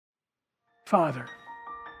Father,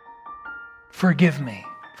 forgive me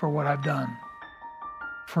for what I've done.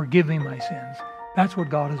 Forgive me my sins. That's what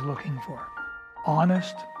God is looking for.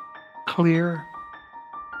 Honest, clear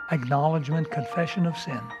acknowledgement, confession of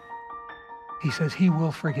sin. He says He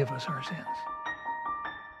will forgive us our sins.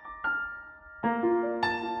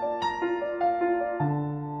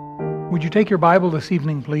 Would you take your Bible this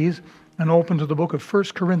evening, please, and open to the book of 1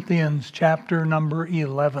 Corinthians chapter number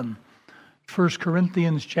 11. 1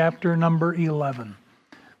 Corinthians chapter number 11.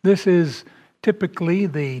 This is typically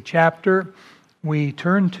the chapter we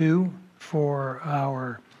turn to for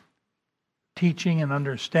our teaching and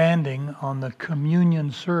understanding on the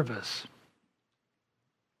communion service.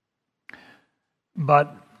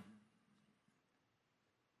 But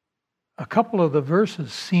a couple of the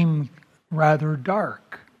verses seem rather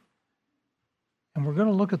dark. And we're going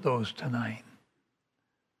to look at those tonight.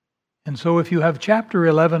 And so if you have chapter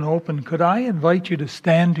 11 open, could I invite you to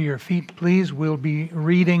stand to your feet, please? We'll be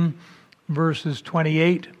reading verses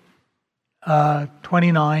 28,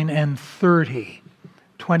 29, and 30.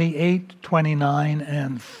 28, 29,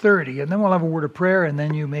 and 30. And then we'll have a word of prayer, and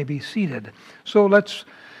then you may be seated. So let's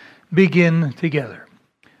begin together.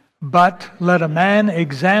 But let a man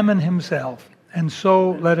examine himself, and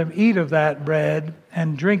so let him eat of that bread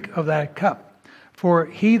and drink of that cup. For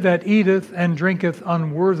he that eateth and drinketh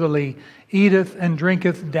unworthily eateth and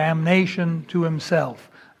drinketh damnation to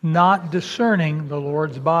himself, not discerning the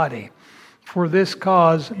Lord's body. For this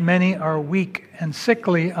cause many are weak and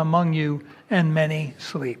sickly among you, and many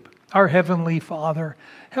sleep. Our Heavenly Father,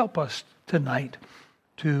 help us tonight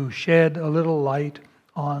to shed a little light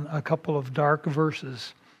on a couple of dark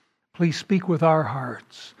verses. Please speak with our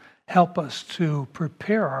hearts. Help us to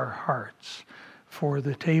prepare our hearts for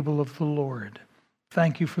the table of the Lord.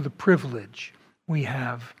 Thank you for the privilege we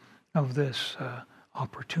have of this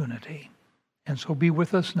opportunity. And so be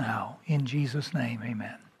with us now. In Jesus' name,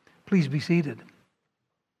 amen. Please be seated.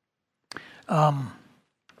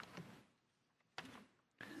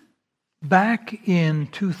 Back in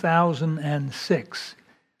 2006,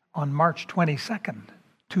 on March 22nd,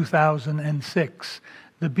 2006,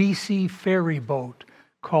 the BC ferry boat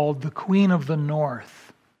called the Queen of the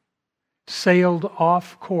North sailed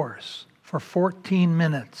off course for 14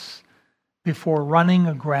 minutes before running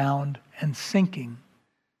aground and sinking,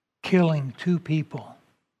 killing 2 people.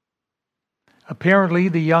 Apparently,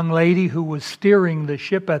 the young lady who was steering the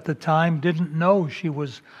ship at the time didn't know she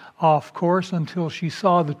was off course until she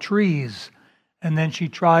saw the trees. And then she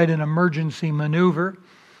tried an emergency maneuver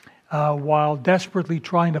while desperately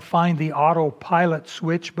trying to find the autopilot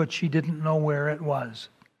switch, but she didn't know where it was.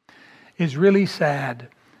 It's really sad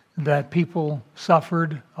that people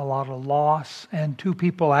suffered a lot of loss, and 2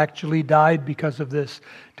 people actually died because of this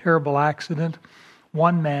terrible accident.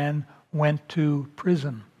 1 man went to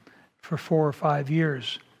prison for 4 or 5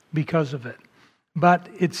 years because of it. But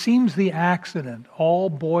it seems the accident all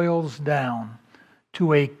boils down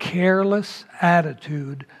to a careless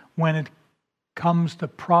attitude when it comes to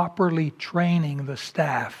properly training the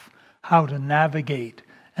staff how to navigate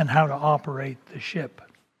and how to operate the ship.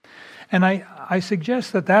 And I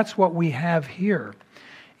suggest that that's what we have here.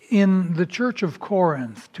 In the Church of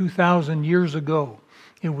Corinth 2,000 years ago,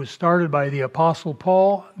 it was started by the Apostle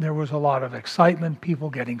Paul. There was a lot of excitement, people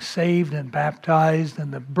getting saved and baptized,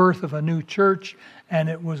 and the birth of a new church, and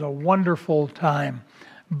it was a wonderful time.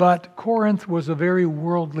 But Corinth was a very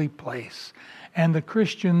worldly place, and the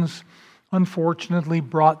Christians unfortunately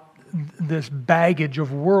brought this baggage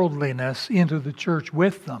of worldliness into the church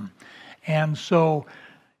with them. And so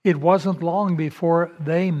it wasn't long before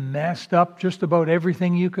they messed up just about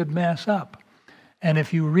everything you could mess up. And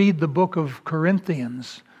if you read the book of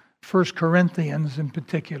Corinthians, 1 Corinthians in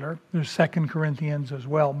particular, there's 2 Corinthians as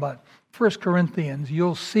well, but 1 Corinthians,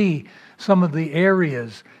 you'll see some of the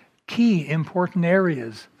areas, key important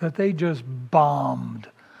areas, that they just bombed.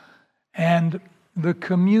 And the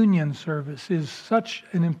communion service is such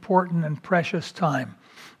an important and precious time.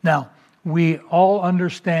 Now, we all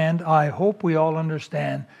understand, I hope we all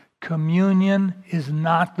understand, communion is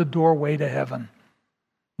not the doorway to heaven.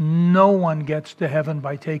 No one gets to heaven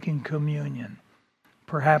by taking communion.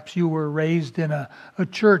 Perhaps you were raised in a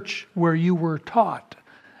church where you were taught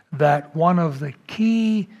that one of the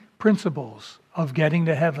key principles of getting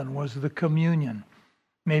to heaven was the communion.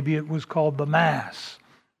 Maybe it was called the Mass.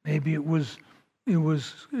 Maybe it was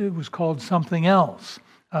called something else,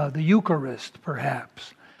 the Eucharist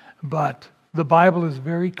perhaps. But the Bible is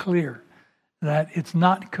very clear that it's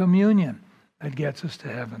not communion that gets us to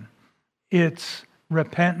heaven. It's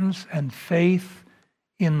repentance and faith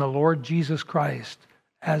in the Lord Jesus Christ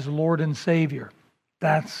as Lord and Savior.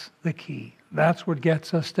 That's the key. That's what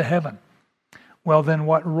gets us to heaven. Well, then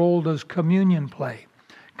what role does communion play?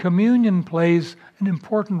 Communion plays an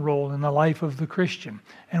important role in the life of the Christian,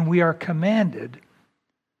 and we are commanded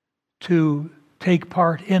to take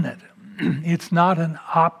part in it. It's not an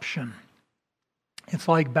option. It's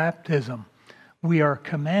like baptism. We are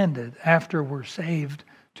commanded, after we're saved,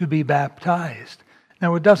 to be baptized.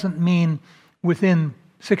 Now, it doesn't mean within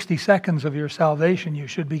 60 seconds of your salvation you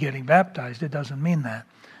should be getting baptized. It doesn't mean that.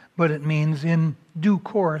 But it means in due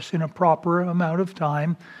course, in a proper amount of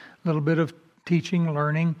time, a little bit of teaching,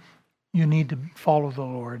 learning, you need to follow the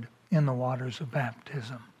Lord in the waters of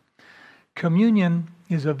baptism. Communion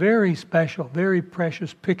is a very special, very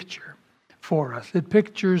precious picture for us. It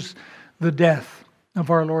pictures the death of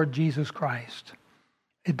our Lord Jesus Christ.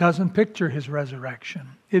 It doesn't picture his resurrection.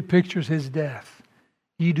 It pictures his death.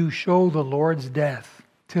 Ye do show the Lord's death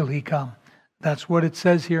till he come. That's what it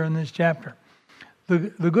says here in this chapter.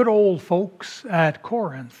 The good old folks at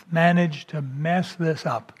Corinth managed to mess this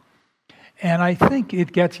up. And I think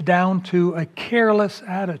it gets down to a careless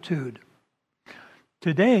attitude.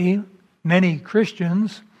 Today, many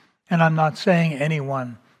Christians, and I'm not saying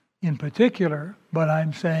anyone in particular, but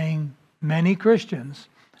I'm saying many Christians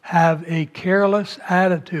have a careless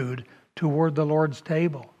attitude toward the Lord's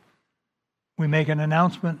table. We make an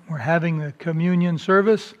announcement, we're having the communion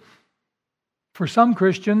service. For some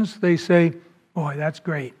Christians, they say, boy, that's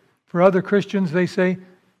great. For other Christians, they say,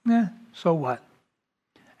 so what?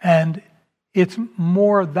 And it's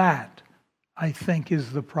more that, I think,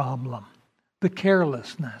 is the problem. The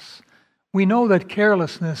carelessness. We know that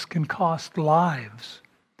carelessness can cost lives.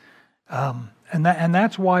 And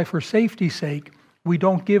that's why, for safety's sake, we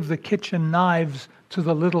don't give the kitchen knives to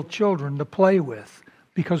the little children to play with.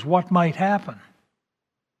 Because what might happen?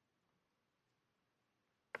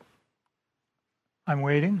 I'm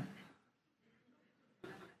waiting.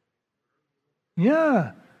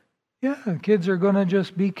 Yeah, kids are going to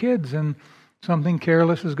just be kids, and something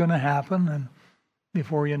careless is going to happen, and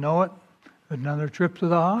before you know it, another trip to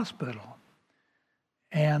the hospital.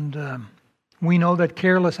 And we know that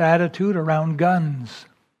careless attitude around guns.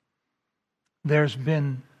 There's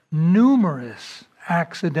been numerous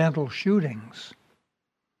accidental shootings.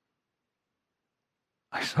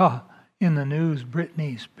 I saw in the news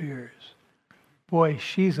Britney Spears. Boy,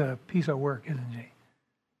 she's a piece of work, isn't she?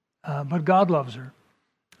 But God loves her.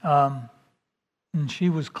 And she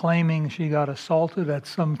was claiming she got assaulted at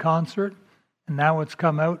some concert, and now it's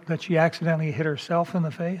come out that she accidentally hit herself in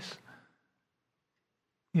the face.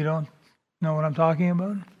 You don't know what I'm talking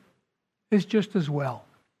about? It's just as well.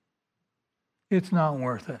 It's not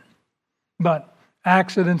worth it. But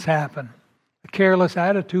accidents happen. A careless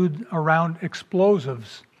attitude around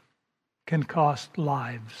explosives can cost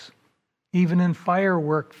lives. Even in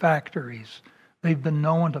firework factories, they've been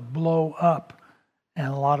known to blow up, and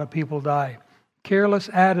a lot of people die. Careless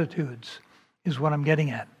attitudes is what I'm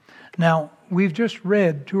getting at. Now, we've just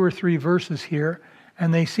read 2 or 3 verses here,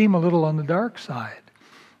 and they seem a little on the dark side.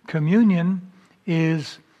 Communion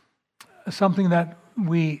is something that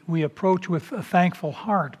we approach with a thankful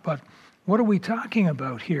heart, but what are we talking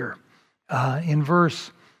about here? In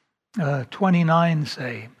verse 29,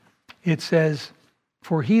 say, it says,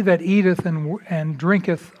 for he that eateth and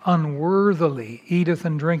drinketh unworthily, eateth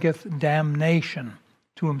and drinketh damnation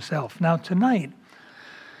to himself. Now tonight,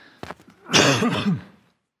 I'm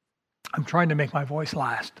trying to make my voice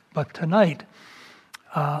last, but tonight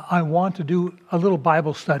I want to do a little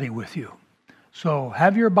Bible study with you. So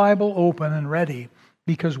have your Bible open and ready,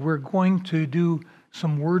 because we're going to do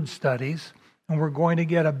some word studies, and we're going to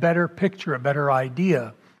get a better picture, a better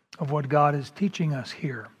idea of what God is teaching us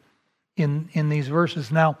here in these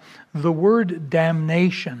verses. Now, the word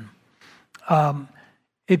damnation,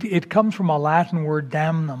 it comes from a Latin word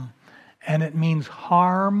damnum, and it means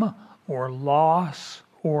harm or loss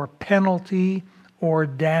or penalty or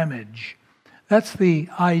damage. That's the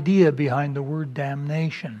idea behind the word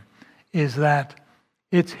damnation, is that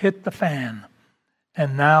it's hit the fan,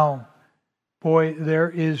 and now, boy, there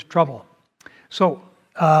is trouble. So,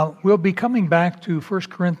 we'll be coming back to 1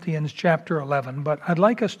 Corinthians chapter 11, but I'd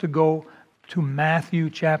like us to go to Matthew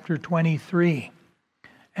chapter 23.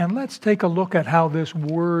 And let's take a look at how this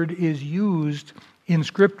word is used in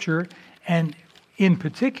Scripture, and in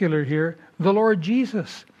particular here, the Lord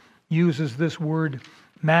Jesus uses this word,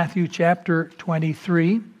 Matthew chapter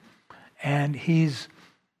 23, and he's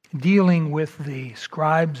dealing with the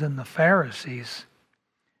scribes and the Pharisees.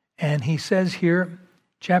 And he says here,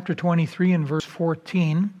 chapter 23 and verse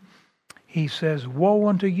 14, he says, woe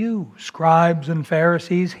unto you, scribes and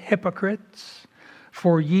Pharisees, hypocrites,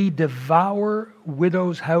 for ye devour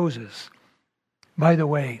widows' houses. By the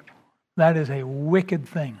way, that is a wicked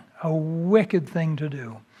thing, a wicked thing to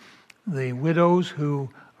do. The widows who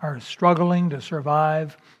are struggling to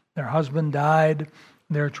survive, their husband died,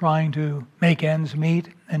 they're trying to make ends meet,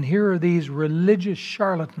 and here are these religious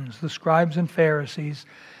charlatans, the scribes and Pharisees,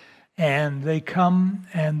 and they come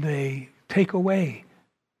and they take away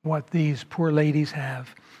what these poor ladies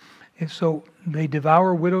have. And so they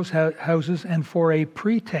devour widows' houses and for a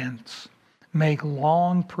pretense make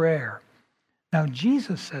long prayer. Now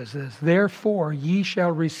Jesus says this, therefore ye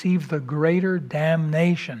shall receive the greater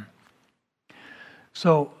damnation.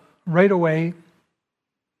 So right away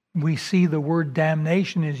we see the word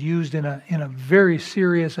damnation is used in a very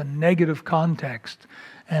serious and negative context.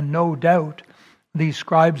 And no doubt these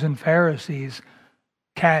scribes and Pharisees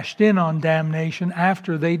cashed in on damnation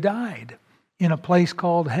after they died in a place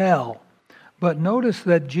called hell. But notice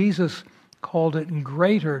that Jesus called it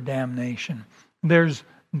greater damnation. There's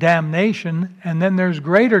damnation and then there's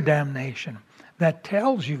greater damnation. That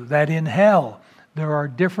tells you that in hell there are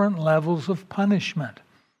different levels of punishment,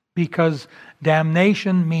 because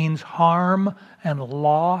damnation means harm and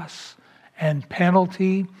loss and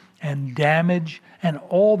penalty and damage, and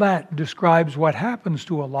all that describes what happens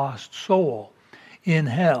to a lost soul in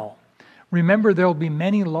hell. Remember, there'll be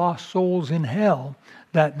many lost souls in hell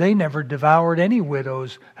that they never devoured any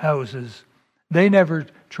widows' houses. They never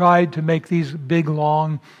tried to make these big,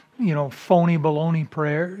 long, phony baloney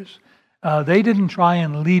prayers. They didn't try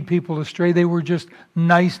and lead people astray. They were just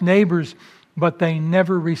nice neighbors, but they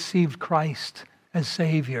never received Christ as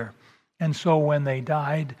Savior. And so when they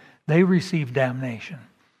died, they received damnation.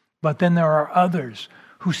 But then there are others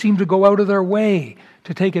who seem to go out of their way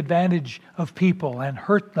to take advantage of people and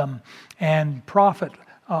hurt them and profit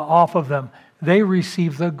off of them. They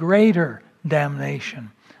receive the greater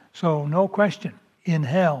damnation. So no question, in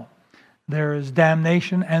hell there is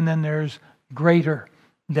damnation and then there's greater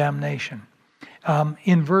damnation.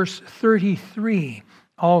 In verse 33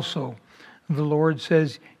 also, the Lord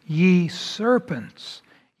says, ye serpents,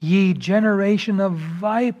 ye generation of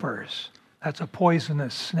vipers. That's a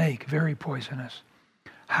poisonous snake, very poisonous.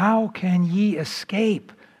 How can ye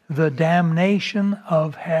escape the damnation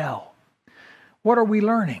of hell? What are we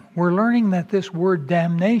learning? We're learning that this word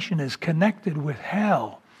damnation is connected with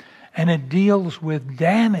hell, and it deals with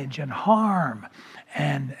damage and harm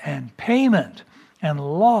and payment and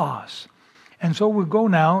loss. And so we go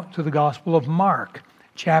now to the Gospel of Mark,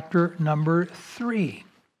 chapter number 3.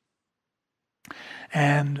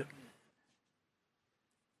 And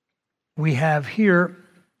we have here,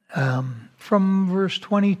 from verse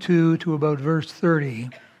 22 to about verse 30,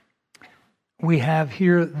 we have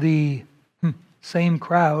here the same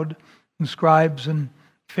crowd, and scribes and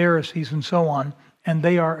Pharisees and so on, and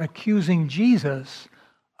they are accusing Jesus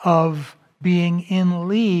of being in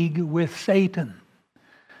league with Satan.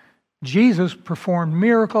 Jesus performed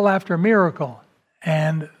miracle after miracle,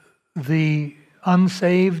 and the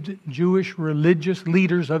unsaved Jewish religious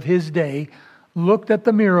leaders of his day looked at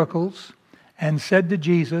the miracles and said to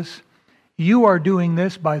Jesus, you are doing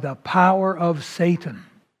this by the power of Satan.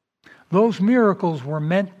 Those miracles were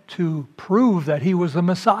meant to prove that he was the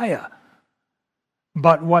Messiah.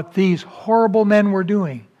 But what these horrible men were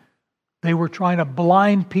doing, they were trying to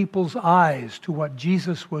blind people's eyes to what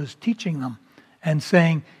Jesus was teaching them and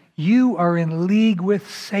saying, you are in league with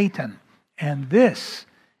Satan. And this,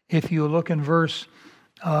 if you look in verse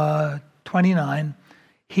 29,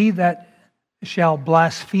 he that shall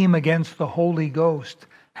blaspheme against the Holy Ghost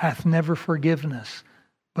hath never forgiveness,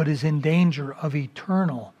 but is in danger of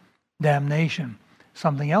eternal damnation.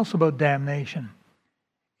 Something else about damnation.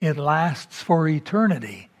 It lasts for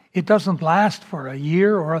eternity. It doesn't last for a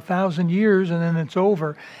year or 1,000 years and then it's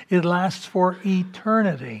over. It lasts for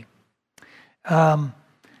eternity.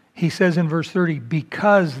 He says in verse 30,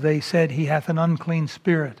 because they said he hath an unclean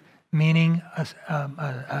spirit, meaning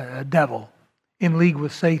a devil in league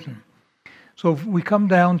with Satan. So if we come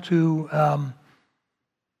down to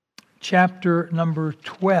chapter number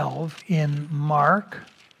 12 in Mark,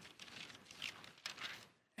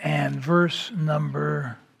 and verse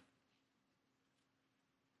number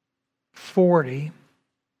 40,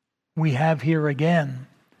 we have here again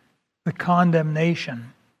the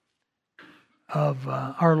condemnation of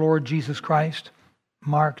our Lord Jesus Christ.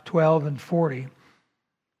 Mark 12 and 40.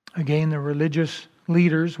 Again, the religious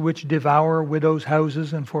leaders which devour widows'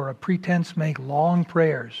 houses and for a pretense make long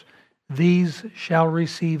prayers, these shall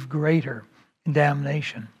receive greater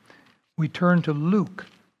damnation. We turn to Luke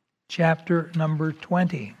chapter number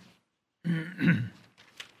 20.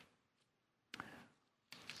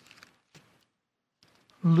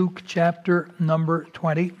 Luke chapter number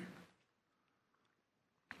 20.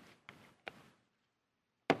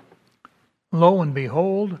 Lo and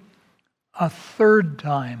behold, A third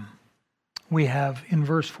time we have in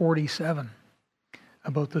verse 47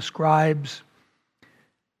 about the scribes.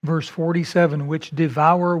 Verse 47, which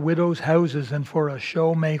devour widows' houses and for a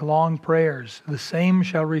show make long prayers, the same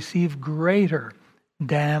shall receive greater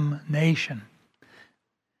damnation.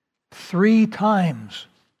 3 times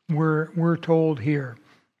we're told here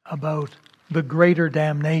about the greater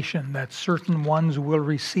damnation that certain ones will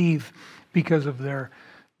receive because of their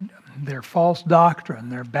false doctrine,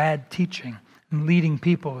 their bad teaching, and leading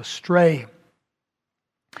people astray.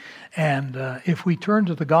 And if we turn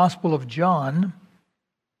to the Gospel of John,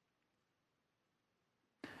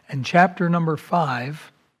 and chapter number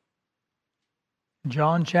 5,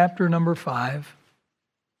 John chapter number 5,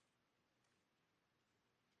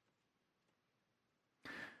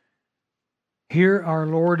 here our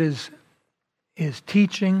Lord is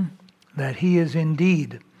teaching that He is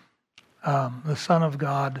indeed the Son of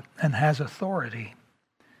God and has authority.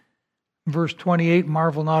 Verse 28,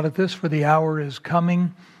 marvel not at this, for the hour is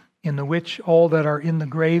coming in the which all that are in the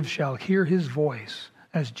grave shall hear His voice,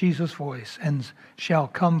 as Jesus' voice, and shall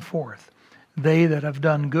come forth, they that have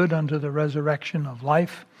done good unto the resurrection of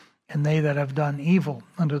life, and they that have done evil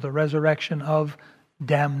unto the resurrection of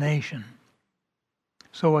damnation.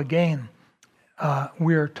 So again,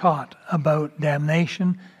 we are taught about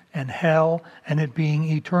damnation and hell and it being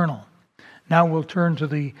eternal. Now we'll turn to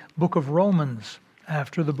the book of Romans.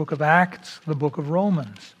 After the book of Acts, the book of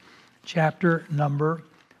Romans, chapter number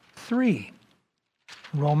 3.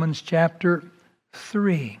 Romans chapter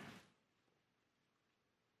 3.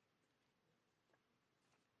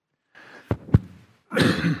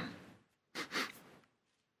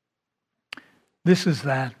 This is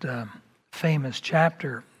that famous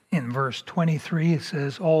chapter. In verse 23, it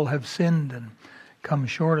says, all have sinned and come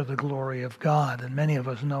short of the glory of God. And many of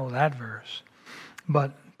us know that verse.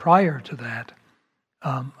 But prior to that,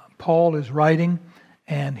 Paul is writing,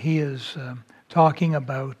 and he is talking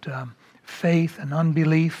about faith and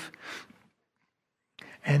unbelief.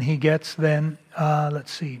 And he gets then,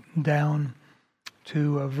 down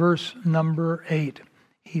to verse number 8.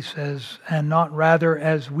 He says, and not rather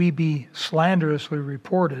as we be slanderously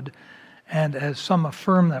reported, and as some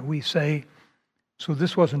affirm that we say, so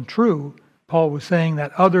this wasn't true. Paul was saying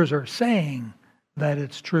that others are saying that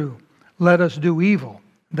it's true. Let us do evil,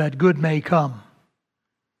 that good may come.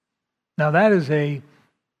 Now that is a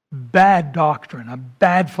bad doctrine, a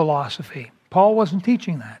bad philosophy. Paul wasn't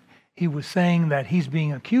teaching that. He was saying that he's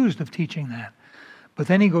being accused of teaching that. But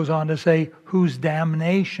then he goes on to say, whose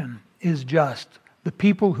damnation is just. The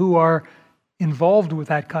people who are involved with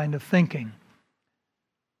that kind of thinking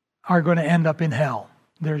are going to end up in hell.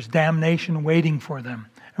 There's damnation waiting for them.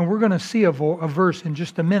 And we're going to see a verse in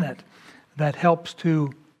just a minute that helps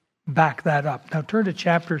to back that up. Now turn to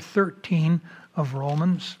chapter 13 of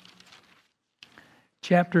Romans.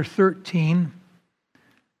 Chapter 13,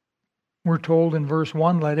 we're told in verse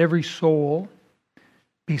 1, let every soul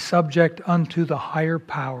be subject unto the higher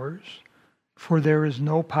powers, for there is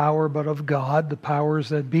no power but of God. The powers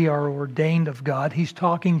that be are ordained of God. He's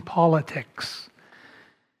talking politics.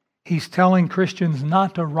 He's telling Christians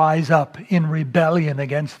not to rise up in rebellion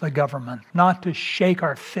against the government, not to shake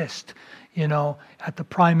our fist, at the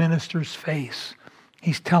Prime Minister's face.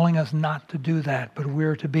 He's telling us not to do that, but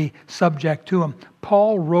we're to be subject to him.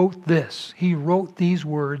 Paul wrote this. He wrote these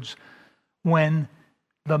words when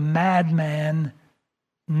the madman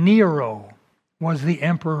Nero was the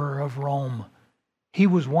emperor of Rome. He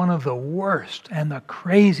was one of the worst and the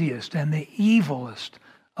craziest and the evilest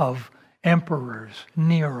of emperors,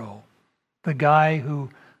 Nero. The guy who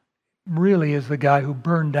really is the guy who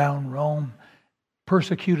burned down Rome,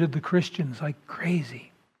 persecuted the Christians like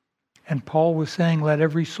crazy. And Paul was saying, let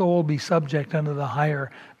every soul be subject unto the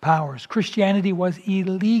higher powers. Christianity was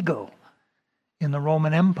illegal in the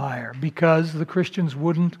Roman Empire because the Christians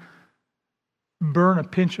wouldn't burn a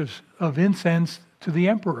pinch of incense to the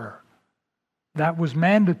emperor. That was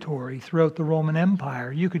mandatory throughout the Roman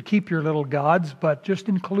Empire. You could keep your little gods, but just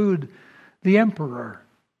include the emperor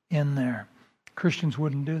in there. Christians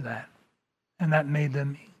wouldn't do that. And that made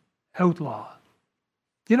them outlaw.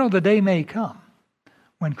 The day may come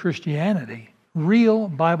when Christianity, real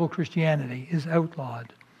Bible Christianity, is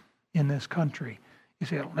outlawed in this country. You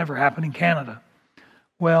say it'll never happen in Canada.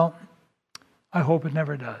 Well, I hope it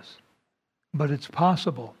never does. But it's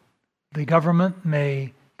possible. The government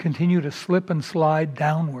may continue to slip and slide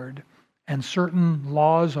downward, and certain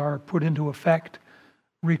laws are put into effect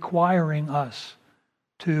requiring us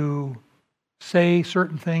to say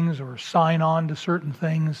certain things or sign on to certain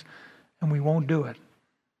things, and we won't do it.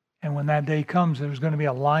 And when that day comes, there's going to be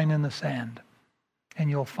a line in the sand. And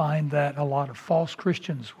you'll find that a lot of false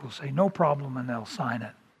Christians will say, no problem, and they'll sign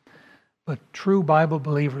it. But true Bible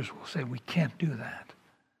believers will say, we can't do that.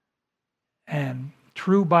 And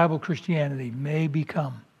true Bible Christianity may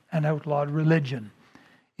become an outlawed religion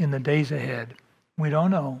in the days ahead. We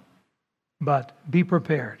don't know, but be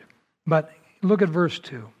prepared. But look at verse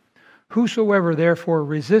 2. Whosoever therefore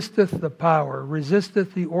resisteth the power,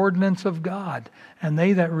 resisteth the ordinance of God, and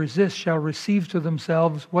they that resist shall receive to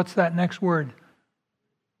themselves, what's that next word?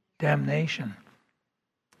 Damnation.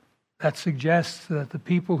 That suggests that the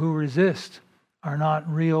people who resist are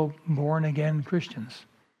not real born-again Christians.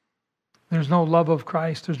 There's no love of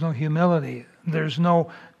Christ. There's no humility. There's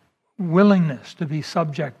no willingness to be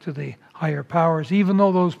subject to the higher powers, even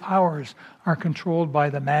though those powers are controlled by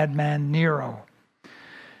the madman Nero.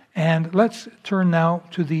 And let's turn now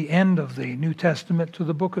to the end of the New Testament, to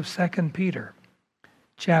the book of 2 Peter,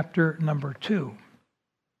 chapter number 2.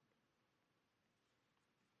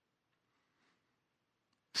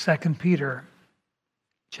 2 Peter,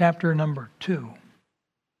 chapter number 2.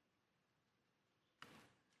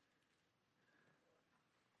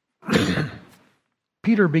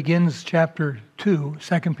 Peter begins chapter 2,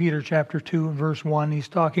 2 Peter chapter 2, verse 1. He's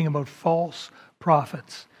talking about false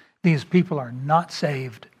prophets. These people are not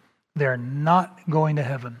saved. They're not going to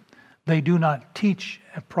heaven. They do not teach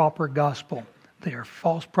a proper gospel. They are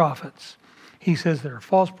false prophets. He says there are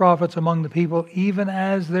false prophets among the people, even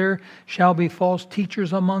as there shall be false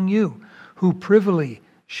teachers among you, who privily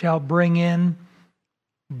shall bring in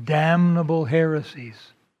damnable heresies.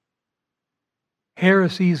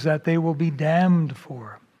 Heresies that they will be damned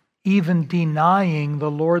for, even denying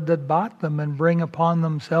the Lord that bought them, and bring upon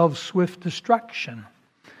themselves swift destruction.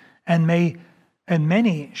 And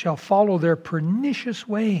many shall follow their pernicious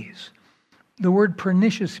ways. The word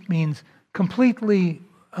pernicious means completely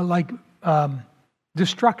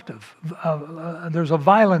destructive. There's a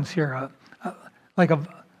violence here, like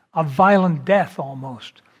a violent death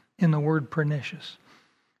almost in the word pernicious.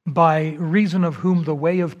 By reason of whom the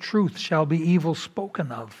way of truth shall be evil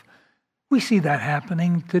spoken of. We see that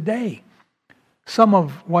happening today. Some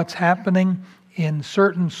of what's happening in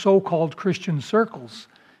certain so-called Christian circles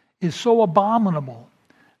is so abominable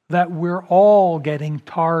that we're all getting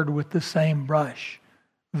tarred with the same brush.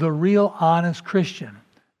 The real honest Christian,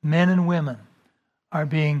 men and women, are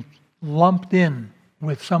being lumped in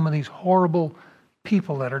with some of these horrible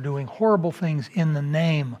people that are doing horrible things in the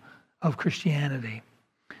name of Christianity.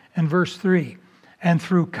 And verse 3, and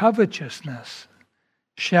through covetousness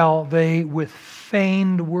shall they with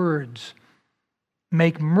feigned words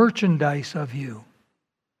make merchandise of you,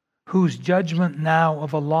 whose judgment now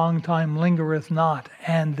of a long time lingereth not,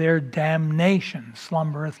 and their damnation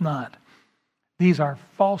slumbereth not. These are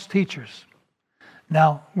false teachers.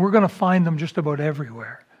 Now, we're going to find them just about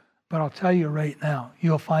everywhere. But I'll tell you right now,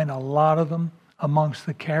 you'll find a lot of them amongst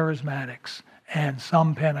the charismatics and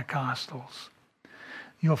some Pentecostals.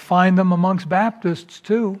 You'll find them amongst Baptists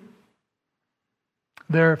too.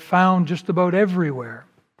 They're found just about everywhere.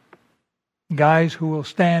 Guys who will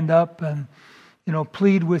stand up and,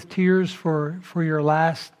 plead with tears for your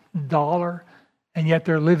last dollar, and yet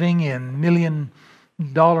they're living in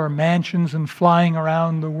million-dollar mansions and flying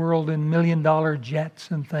around the world in million-dollar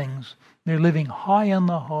jets and things. They're living high on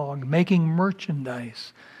the hog, making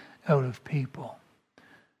merchandise out of people.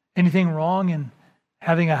 Anything wrong in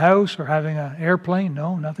having a house or having an airplane?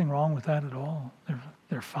 No, nothing wrong with that at all.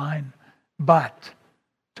 They're fine. But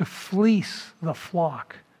to fleece the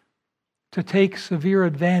flock, to take severe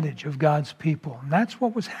advantage of God's people. And that's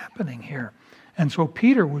what was happening here. And so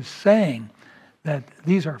Peter was saying that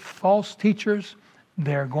these are false teachers.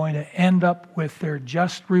 They're going to end up with their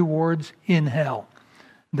just rewards in hell.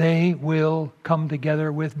 They will come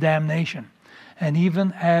together with damnation. And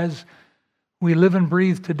even as we live and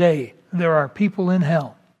breathe today, there are people in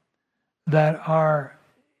hell that are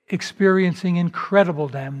experiencing incredible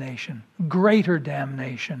damnation, greater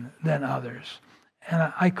damnation than others.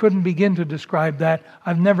 And I couldn't begin to describe that.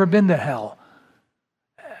 I've never been to hell.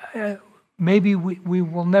 Maybe we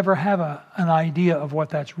will never have an idea of what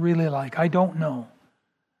that's really like. I don't know.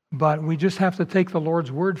 But we just have to take the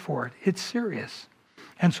Lord's word for it. It's serious.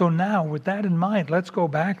 And so now, with that in mind, let's go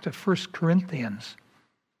back to 1 Corinthians,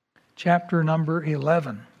 chapter number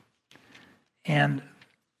 11. And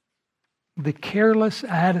the careless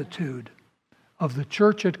attitude of the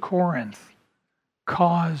church at Corinth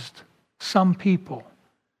caused some people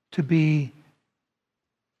to be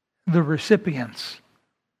the recipients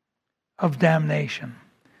of damnation.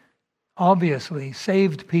 Obviously,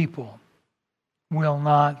 saved people will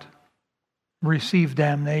not receive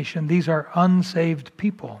damnation. These are unsaved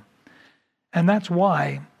people. And that's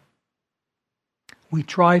why we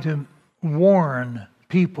try to warn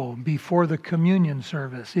people before the communion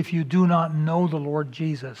service. If you do not know the Lord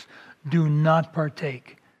Jesus, do not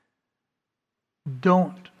partake.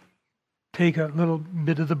 Don't take a little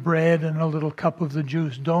bit of the bread and a little cup of the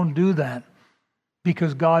juice. Don't do that,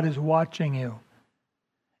 because God is watching you.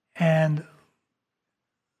 And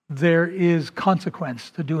there is consequence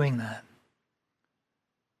to doing that.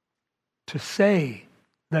 To say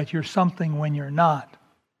that you're something when you're not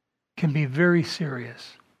can be very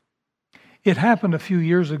serious. It happened a few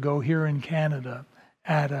years ago here in Canada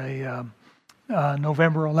at a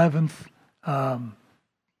November 11th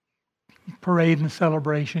parade and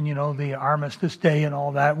celebration, the Armistice Day and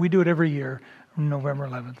all that. We do it every year on November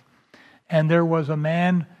 11th. And there was a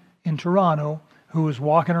man in Toronto who was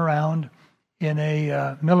walking around in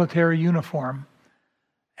a military uniform,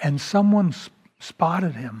 and someone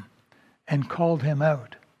spotted him and called him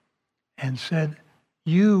out and said,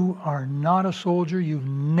 "You are not a soldier. You've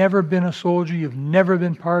never been a soldier. You've never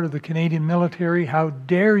been part of the Canadian military. How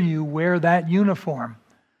dare you wear that uniform?"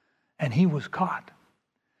 And he was caught.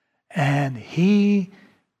 And he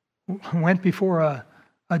went before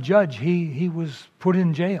a judge. He was put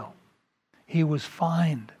in jail. He was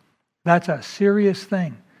fined. That's a serious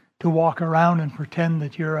thing, to walk around and pretend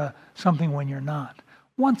that you're something when you're not.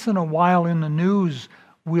 Once in a while in the news,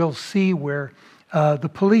 we'll see where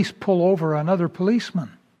the police pull over another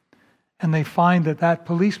policeman, and they find that that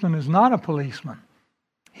policeman is not a policeman.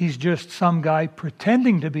 He's just some guy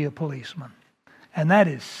pretending to be a policeman. And that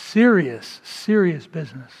is serious, serious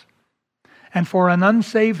business. And for an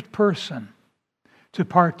unsaved person to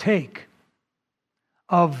partake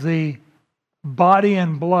of the body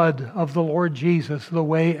and blood of the Lord Jesus the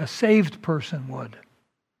way a saved person would,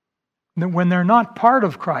 when they're not part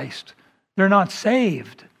of Christ, they're not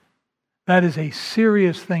saved. That is a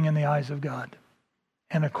serious thing in the eyes of God.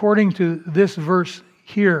 And according to this verse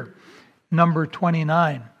here, number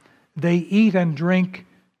 29, they eat and drink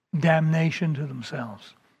damnation to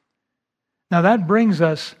themselves. Now that brings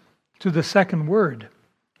us to the second word.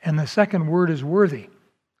 And the second word is worthy,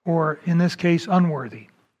 or in this case, unworthy.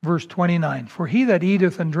 Verse 29, "For he that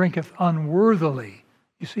eateth and drinketh unworthily."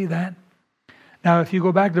 You see that? Now if you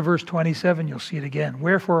go back to verse 27, you'll see it again.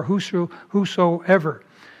 "Wherefore whosoever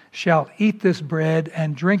shall eat this bread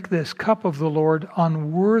and drink this cup of the Lord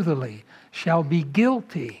unworthily shall be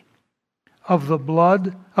guilty of the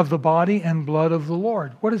body and blood of the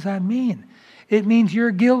Lord." What does that mean? It means you're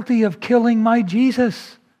guilty of killing my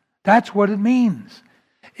Jesus. That's what it means.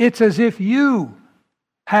 It's as if you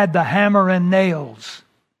had the hammer and nails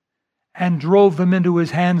and drove them into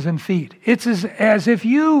his hands and feet. It's as if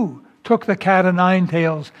you took the cat o' nine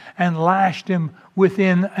tails and lashed him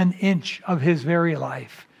within an inch of his very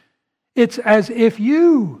life. It's as if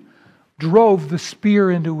you drove the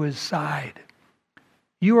spear into his side.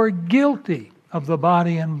 You are guilty of the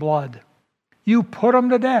body and blood. You put him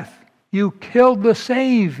to death. You killed the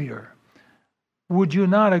Savior. Would you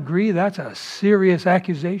not agree that's a serious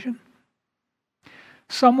accusation?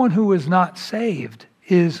 Someone who is not saved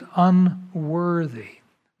is unworthy.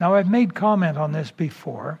 Now, I've made comment on this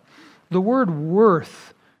before. The word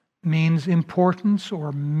worth means importance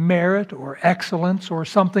or merit or excellence or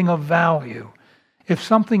something of value. If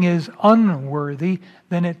something is unworthy,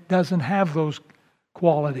 then it doesn't have those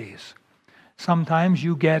qualities. Sometimes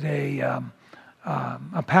you get a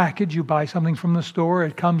package, you buy something from the store,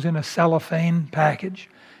 it comes in a cellophane package.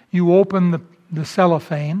 You open the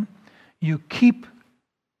cellophane, you keep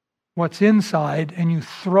what's inside, and you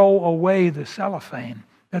throw away the cellophane.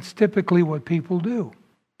 That's typically what people do.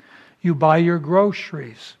 You buy your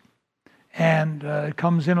groceries, and it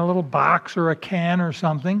comes in a little box or a can or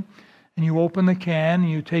something, and you open the can, and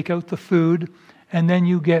you take out the food, and then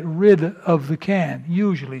you get rid of the can.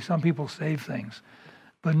 Usually, some people save things.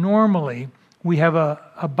 But normally, we have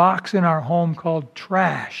a box in our home called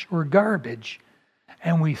trash or garbage,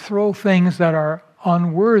 and we throw things that are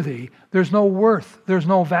unworthy. There's no worth, there's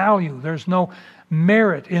no value, there's no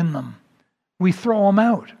merit in them. We throw them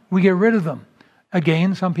out. We get rid of them.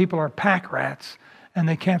 Again, some people are pack rats, and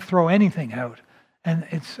they can't throw anything out. And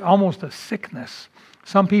it's almost a sickness.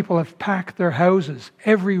 Some people have packed their houses,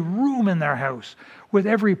 every room in their house, with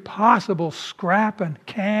every possible scrap and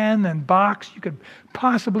can and box you could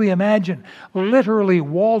possibly imagine. Literally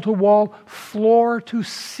wall to wall, floor to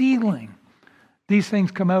ceiling. These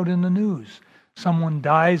things come out in the news. Someone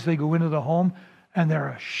dies, they go into the home, and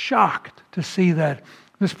they're shocked to see that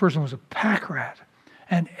this person was a pack rat.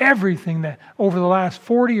 And everything that over the last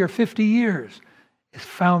 40 or 50 years is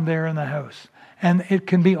found there in the house. And it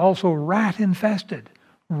can be also rat infested.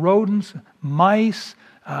 Rodents, mice,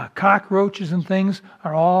 cockroaches and things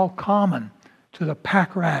are all common to the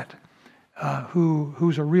pack rat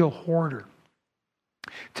who's a real hoarder.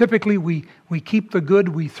 Typically, we keep the good,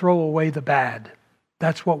 we throw away the bad.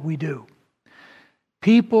 That's what we do.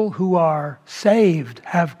 People who are saved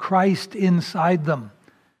have Christ inside them.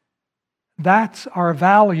 That's our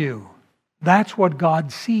value. That's what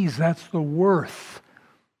God sees. That's the worth.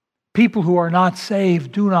 People who are not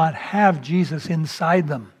saved do not have Jesus inside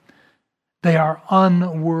them. They are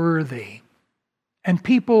unworthy. And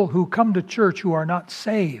people who come to church who are not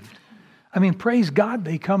saved, I mean, praise God,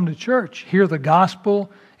 they come to church, hear the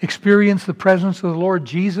gospel, experience the presence of the Lord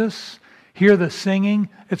Jesus, hear the singing.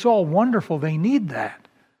 It's all wonderful. They need that.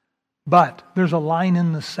 But there's a line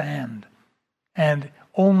in the sand, and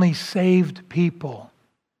only saved people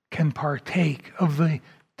can partake of the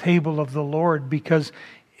table of the Lord, because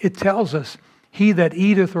it tells us, he that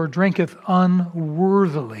eateth or drinketh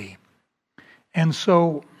unworthily. And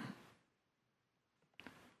so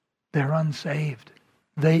they're unsaved.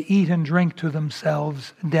 They eat and drink to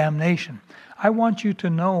themselves damnation. I want you to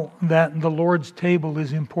know that the Lord's table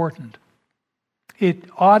is important. It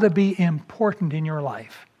ought to be important in your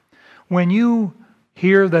life. When you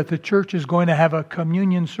hear that the church is going to have a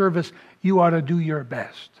communion service, you ought to do your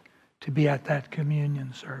best to be at that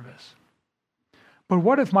communion service. But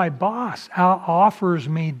what if my boss offers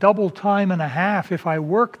me double time and a half if I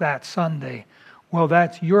work that Sunday? Well,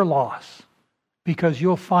 that's your loss, because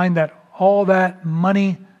you'll find that all that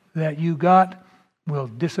money that you got will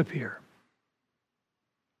disappear.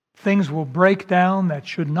 Things will break down that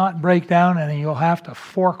should not break down, and you'll have to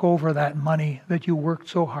fork over that money that you worked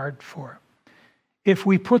so hard for. If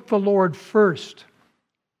we put the Lord first,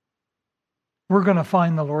 we're going to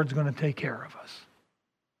find the Lord's going to take care of us.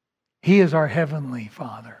 He is our heavenly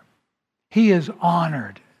Father. He is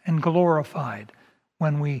honored and glorified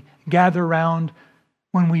when we gather around,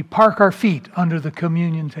 when we park our feet under the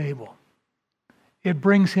communion table. It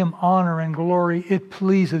brings Him honor and glory. It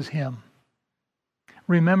pleases Him.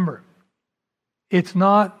 Remember, it's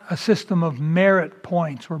not a system of merit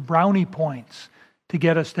points or brownie points to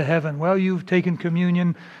get us to heaven. Well, you've taken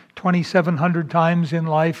communion 2,700 times in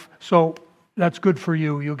life, so that's good for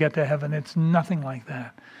you. You'll get to heaven. It's nothing like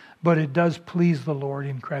that. But it does please the Lord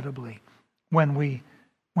incredibly when we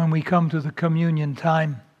come to the communion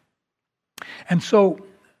time. And so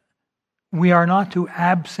we are not to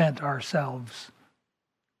absent ourselves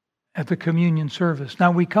at the communion service.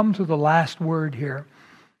 Now we come to the last word here,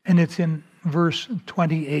 and it's in verse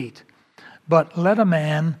 28. But let a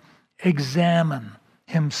man examine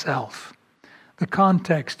himself. The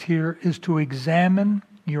context here is to examine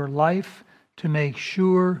your life to make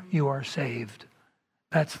sure you are saved.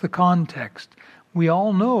 That's the context. We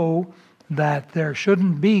all know that there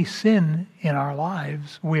shouldn't be sin in our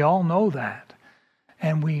lives. We all know that.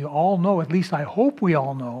 And we all know, at least I hope we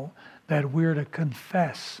all know, that we're to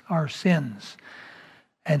confess our sins.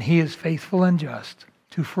 And He is faithful and just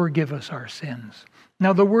to forgive us our sins.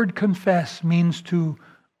 Now the word confess means to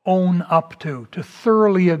own up to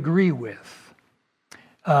thoroughly agree with.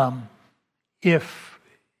 If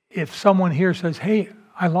someone here says, hey,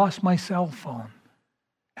 I lost my cell phone.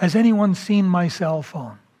 Has anyone seen my cell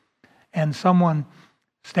phone? And someone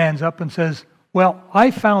stands up and says, well,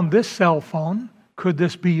 I found this cell phone. Could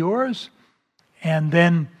this be yours? And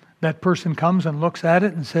then that person comes and looks at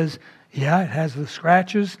it and says, yeah, it has the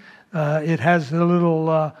scratches. It has the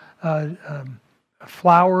little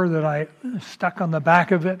flower that I stuck on the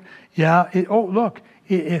back of it. Yeah,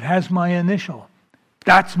 it has my initial.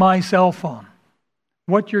 That's my cell phone.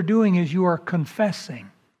 What you're doing is you are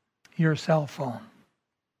confessing your cell phone.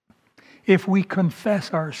 If we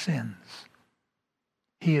confess our sins,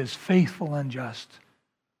 He is faithful and just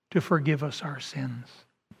to forgive us our sins.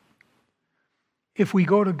 If we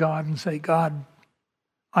go to God and say, God,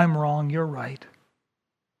 I'm wrong, you're right.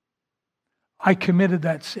 I committed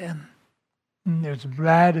that sin. It's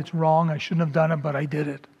bad, it's wrong, I shouldn't have done it, but I did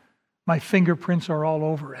it. My fingerprints are all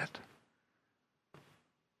over it.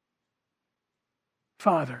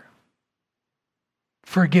 Father,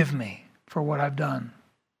 forgive me for what I've done.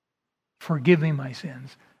 Forgive me my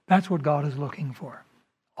sins. That's what God is looking for.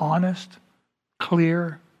 Honest,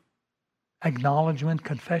 clear acknowledgement,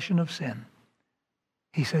 confession of sin.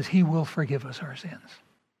 He says He will forgive us our sins.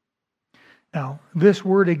 Now, this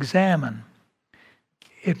word examine,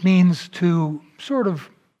 it means to sort of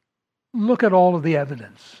look at all of the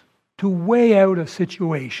evidence, to weigh out a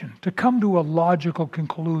situation, to come to a logical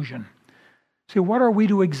conclusion. See, what are we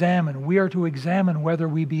to examine? We are to examine whether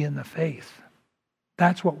we be in the faith.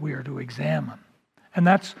 That's what we are to examine. And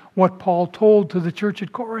that's what Paul told to the church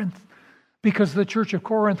at Corinth, because the church of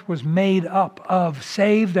Corinth was made up of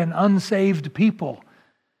saved and unsaved people.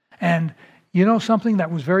 And You know something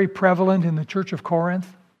that was very prevalent in the church of Corinth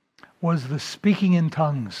was the speaking in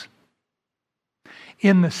tongues.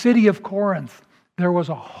 In the city of Corinth, there was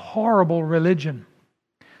a horrible religion,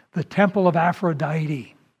 the temple of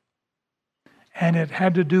Aphrodite. And it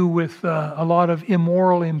had to do with a lot of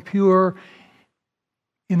immoral, impure,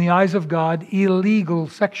 in the eyes of God, illegal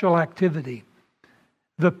sexual activity.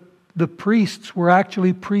 The priests were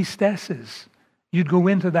actually priestesses. You'd go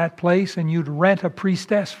into that place and you'd rent a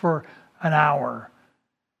priestess for an hour.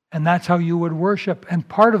 And that's how you would worship. And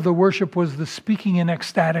part of the worship was the speaking in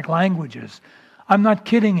ecstatic languages. I'm not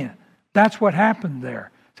kidding you. That's what happened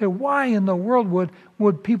there. So why in the world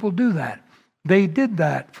would people do that? They did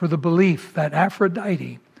that for the belief that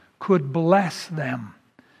Aphrodite could bless them.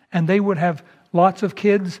 And they would have lots of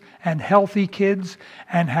kids and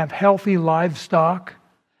have healthy livestock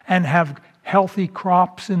and have healthy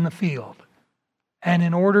crops in the field. And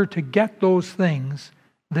in order to get those things,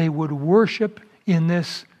 they would worship in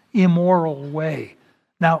this immoral way.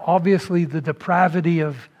 Now, obviously, the depravity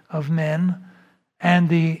of men and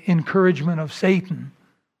the encouragement of Satan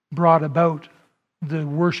brought about the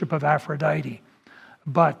worship of Aphrodite.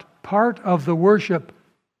 But part of the worship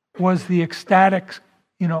was the ecstatic,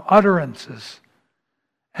 utterances.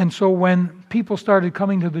 And so when people started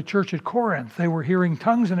coming to the church at Corinth, they were hearing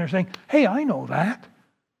tongues and they're saying, hey, I know that.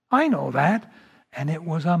 And it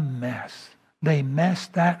was a mess. They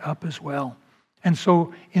messed that up as well. And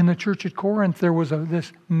so in the church at Corinth, there was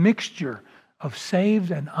this mixture of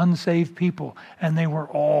saved and unsaved people, and they were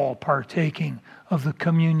all partaking of the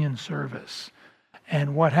communion service.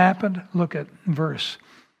 And what happened? Look at verse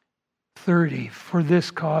 30. For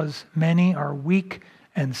this cause many are weak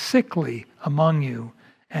and sickly among you,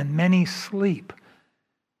 and many sleep.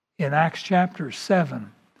 In Acts chapter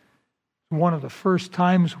 7, one of the first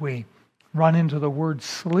times we run into the word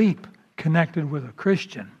sleep connected with a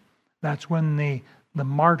Christian. That's when the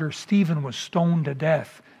martyr Stephen was stoned to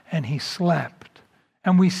death and he slept.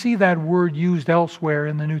 And we see that word used elsewhere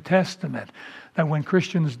in the New Testament, that when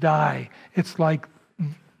Christians die, it's like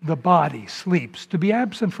the body sleeps. To be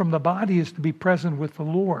absent from the body is to be present with the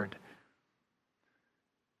Lord.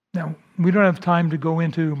 Now, we don't have time to go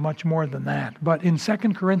into much more than that, but in 2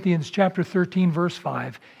 Corinthians chapter 13, verse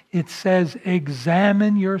 5, it says,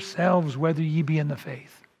 examine yourselves whether ye be in the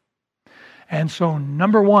faith. And so,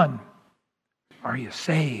 number one, are you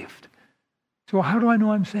saved? So how do I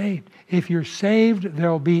know I'm saved? If you're saved,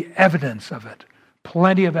 there'll be evidence of it.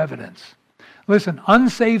 Plenty of evidence. Listen,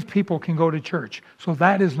 unsaved people can go to church, so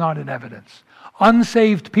that is not an evidence.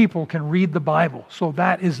 Unsaved people can read the Bible, so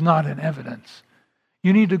that is not an evidence.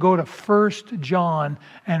 You need to go to 1 John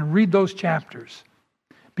and read those chapters,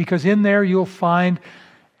 because in there you'll find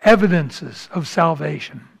evidences of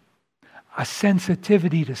salvation, a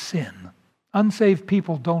sensitivity to sin. Unsaved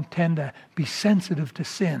people don't tend to be sensitive to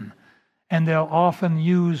sin, and they'll often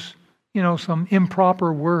use, some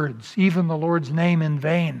improper words, even the Lord's name in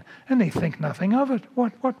vain, and they think nothing of it.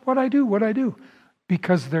 What I do?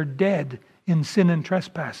 Because they're dead in sin and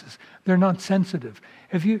trespasses. They're not sensitive.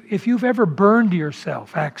 If you've ever burned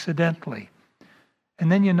yourself accidentally,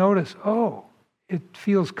 and then you notice, it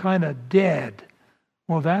feels kind of dead,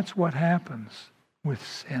 well, that's what happens with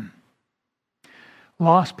sin.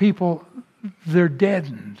 Lost people, they're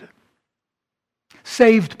deadened.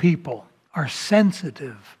 Saved people are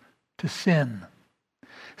sensitive to sin.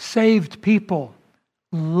 Saved people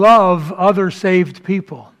love other saved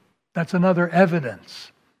people. That's another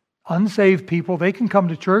evidence. Unsaved people, they can come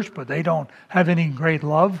to church, but they don't have any great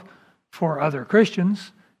love for other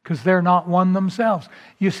Christians because they're not one themselves.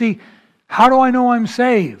 You see, how do I know I'm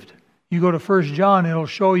saved? You go to 1 John, it'll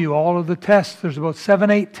show you all of the tests. There's about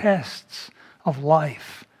 7-8 tests of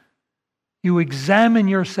life. You examine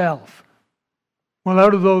yourself. Well,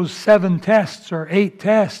 out of those 7 tests or 8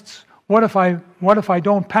 tests, what if I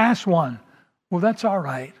don't pass one? Well, that's all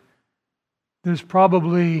right. There's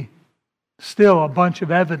probably still a bunch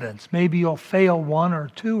of evidence. Maybe you'll fail 1 or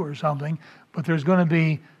 2 or something, but there's going to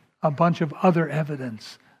be a bunch of other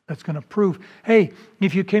evidence that's going to prove, hey,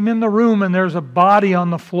 if you came in the room and there's a body on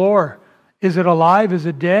the floor, is it alive? Is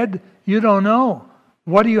it dead? You don't know.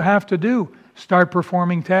 What do you have to do? Start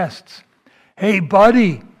performing tests. Hey,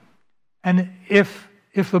 buddy. And if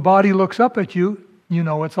the body looks up at you, you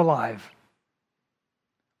know it's alive.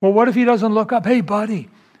 Well, what if he doesn't look up? Hey, buddy.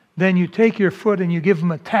 Then you take your foot and you give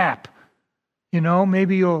him a tap.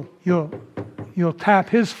 Maybe you'll tap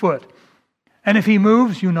his foot. And if he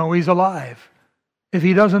moves, you know he's alive. If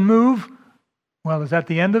he doesn't move, well, is that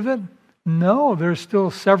the end of it? No, there's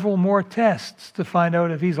still several more tests to find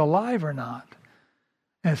out if he's alive or not.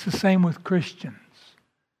 And it's the same with Christians.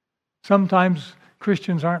 Sometimes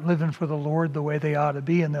Christians aren't living for the Lord the way they ought to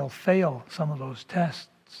be, and they'll fail some of those tests.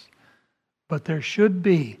 But there should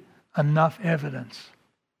be enough evidence.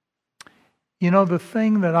 You know, the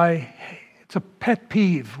thing that it's a pet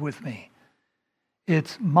peeve with me.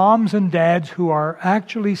 It's moms and dads who are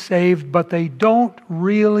actually saved, but they don't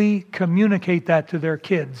really communicate that to their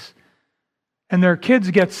kids. And their kids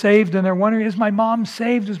get saved and they're wondering, is my mom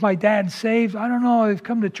saved? Is my dad saved? I don't know. I've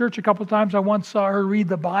come to church a couple times. I once saw her read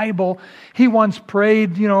the Bible. He once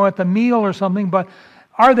prayed, at the meal or something, but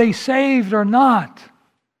are they saved or not?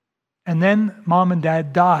 And then mom and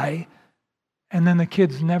dad die, and then the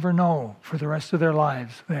kids never know for the rest of their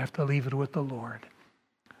lives. They have to leave it with the Lord.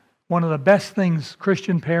 One of the best things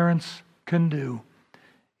Christian parents can do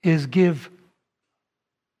is give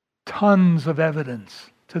tons of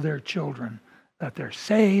evidence to their children that they're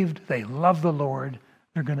saved, they love the Lord,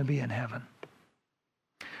 they're going to be in heaven.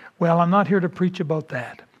 Well, I'm not here to preach about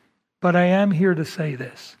that, but I am here to say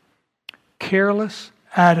this. Careless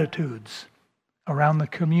attitudes around the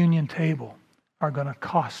communion table are going to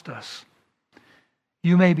cost us.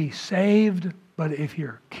 You may be saved, but if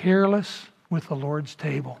you're careless with the Lord's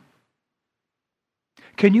table.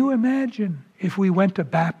 Can you imagine if we went to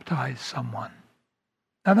baptize someone?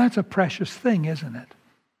 Now that's a precious thing, isn't it?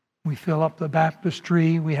 We fill up the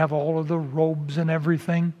baptistry, we have all of the robes and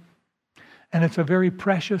everything. And it's a very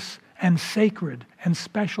precious and sacred and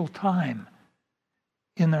special time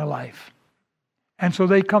in their life. And so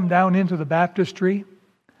they come down into the baptistry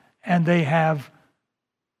and they have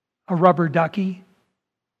a rubber ducky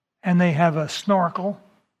and they have a snorkel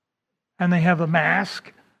and they have a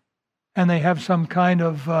mask and they have some kind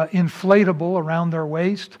of inflatable around their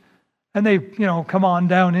waist. And they, come on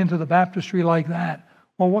down into the baptistry like that.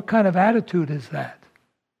 Well, what kind of attitude is that?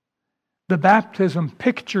 The baptism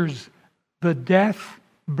pictures the death,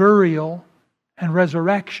 burial, and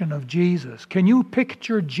resurrection of Jesus. Can you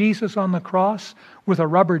picture Jesus on the cross with a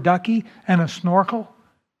rubber ducky and a snorkel?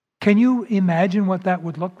 Can you imagine what that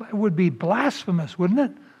would look like? It would be blasphemous, wouldn't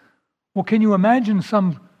it? Well, can you imagine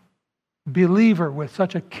some believer with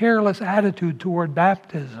such a careless attitude toward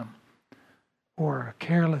baptism or a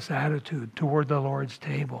careless attitude toward the Lord's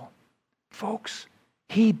table? Folks,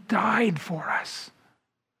 He died for us.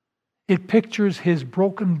 It pictures His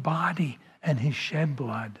broken body and His shed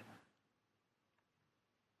blood.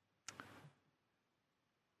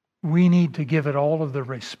 We need to give it all of the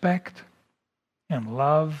respect and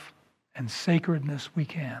love and sacredness we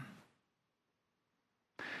can.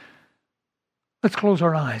 Let's close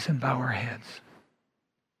our eyes and bow our heads.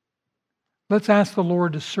 Let's ask the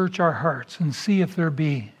Lord to search our hearts and see if there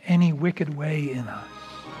be any wicked way in us.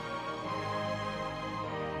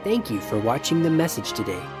 Thank you for watching the message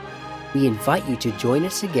today. We invite you to join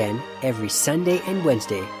us again every Sunday and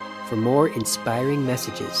Wednesday for more inspiring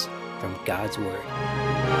messages from God's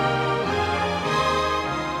Word.